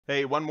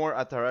Hey, one more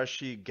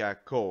Atarashii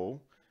Gakko.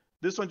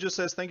 This one just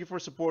says, thank you for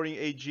supporting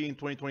AG in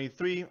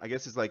 2023. I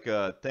guess it's like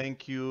a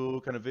thank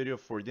you kind of video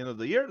for the end of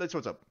the year. Let's see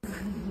what's up.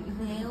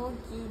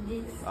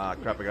 Ah,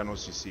 crap, I got no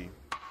CC.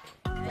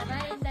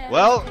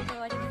 Well,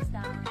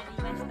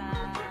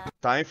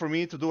 time for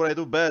me to do what I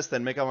do best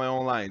and make up my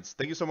own lines.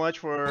 Thank you so much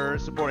for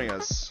supporting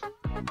us.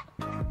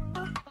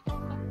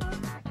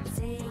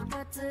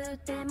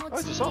 Oh,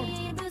 it's a song.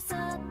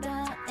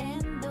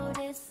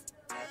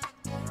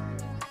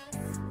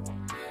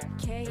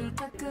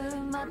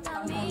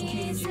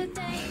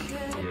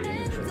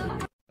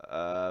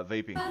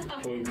 Vaping.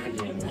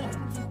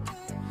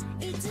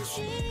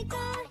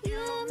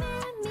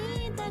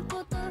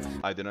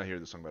 I did not hear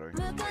the song, by the way.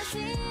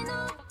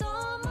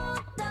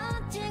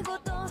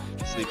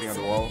 Sleeping on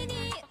the wall.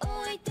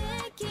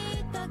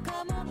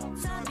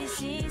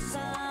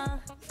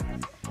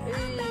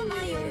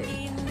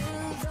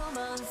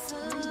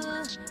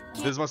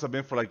 This must have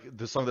been for like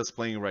the song that's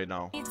playing right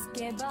now. In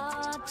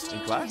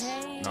class?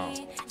 No.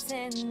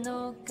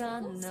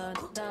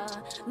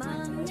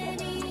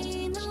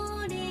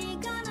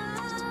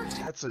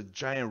 That's a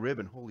giant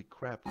ribbon. Holy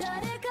crap.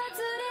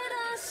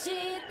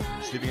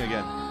 Sleeping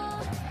again.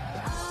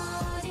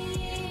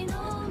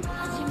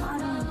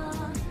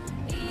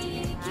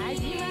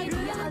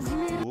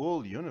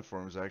 Cool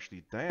uniforms,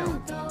 actually.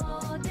 Damn.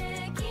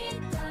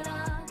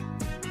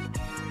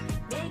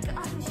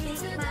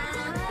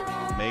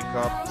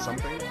 Makeup,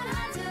 something.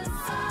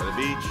 At the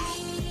beach.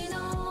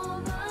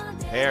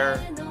 Hair.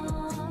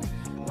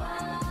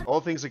 All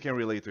things I can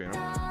relate to, you know?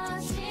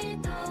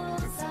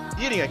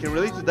 Eating, I can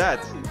relate to that.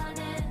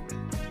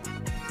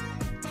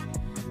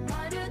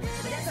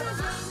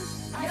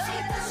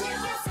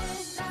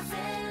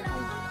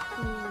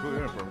 Cool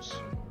uniforms.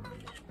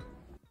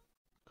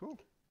 Cool.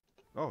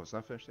 Oh, it's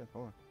not finished yet.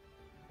 Hold on.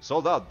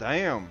 Sold out.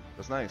 Damn.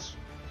 That's nice.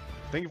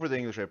 Thank you for the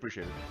English. I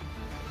appreciate it.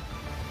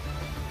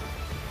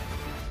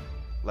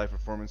 Live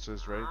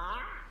performances, right?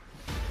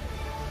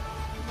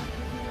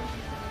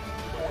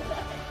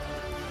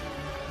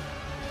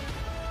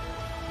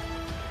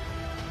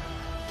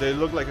 They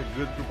look like a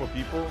good group of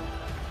people.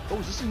 Oh,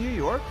 is this in New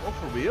York? Oh,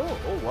 for real?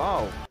 Oh,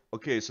 wow.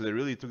 Okay, so they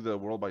really took the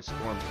world by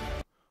storm.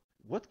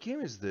 What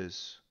game is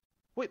this?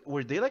 Wait,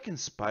 were they like in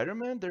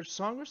Spider-Man, their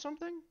song or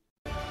something?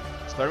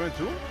 Spider-Man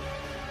 2?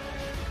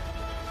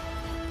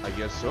 I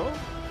guess so. The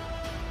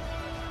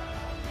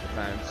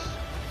fans.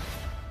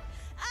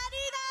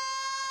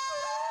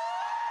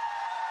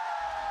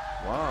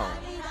 Wow.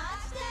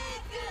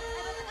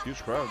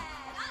 Huge crowd.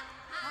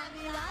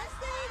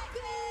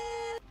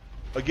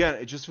 Again,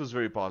 it just feels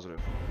very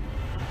positive.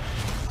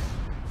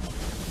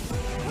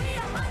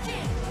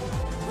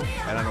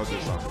 And I know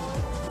this song.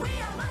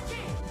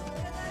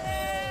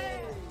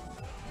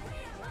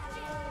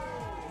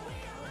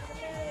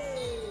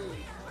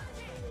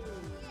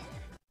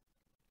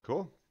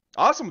 Cool.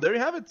 Awesome, there you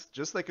have it.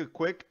 Just like a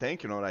quick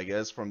thank you note, I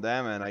guess, from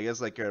them, and I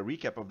guess like a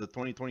recap of the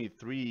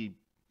 2023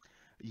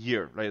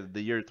 year, right?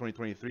 The year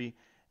 2023.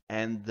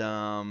 And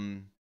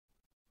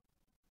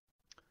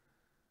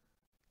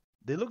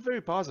they look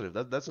very positive.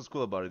 That's what's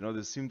cool about it. You know,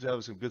 they seem to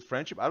have some good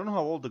friendship. I don't know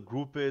how old the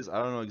group is.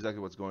 I don't know exactly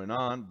what's going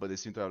on, but they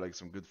seem to have like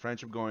some good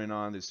friendship going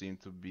on. They seem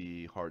to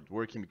be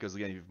hardworking because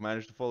again, if you've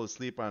managed to fall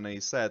asleep on a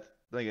set,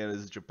 then again,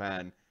 this is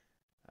Japan,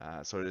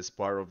 so it is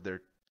part of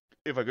their.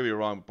 If I could be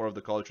wrong, part of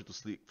the culture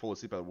to fall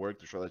asleep at work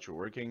to show that you're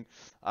working.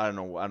 I don't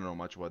know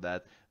much about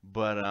that,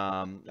 but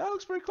that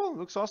looks pretty cool. It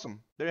looks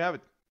awesome. There you have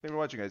it. Thanks for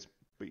watching, guys.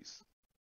 Peace.